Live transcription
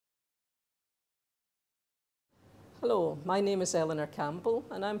Hello, my name is Eleanor Campbell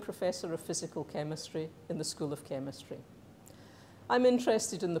and I'm Professor of Physical Chemistry in the School of Chemistry. I'm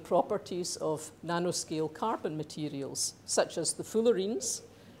interested in the properties of nanoscale carbon materials, such as the fullerenes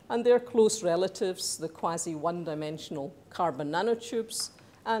and their close relatives, the quasi-one-dimensional carbon nanotubes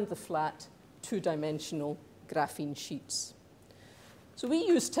and the flat two-dimensional graphene sheets. So we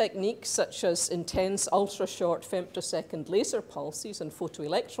use techniques such as intense ultra-short femtosecond laser pulses and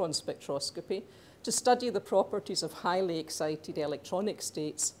photoelectron spectroscopy to study the properties of highly excited electronic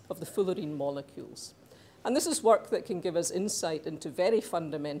states of the fullerene molecules. And this is work that can give us insight into very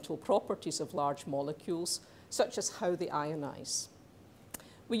fundamental properties of large molecules, such as how they ionize.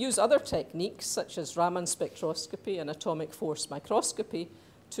 We use other techniques, such as Raman spectroscopy and atomic force microscopy,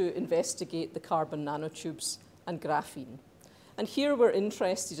 to investigate the carbon nanotubes and graphene. And here we're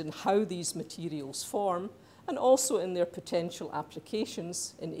interested in how these materials form, and also in their potential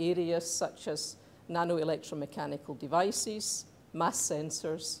applications in areas such as nanoelectromechanical devices, mass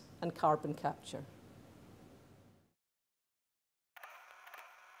sensors, and carbon capture.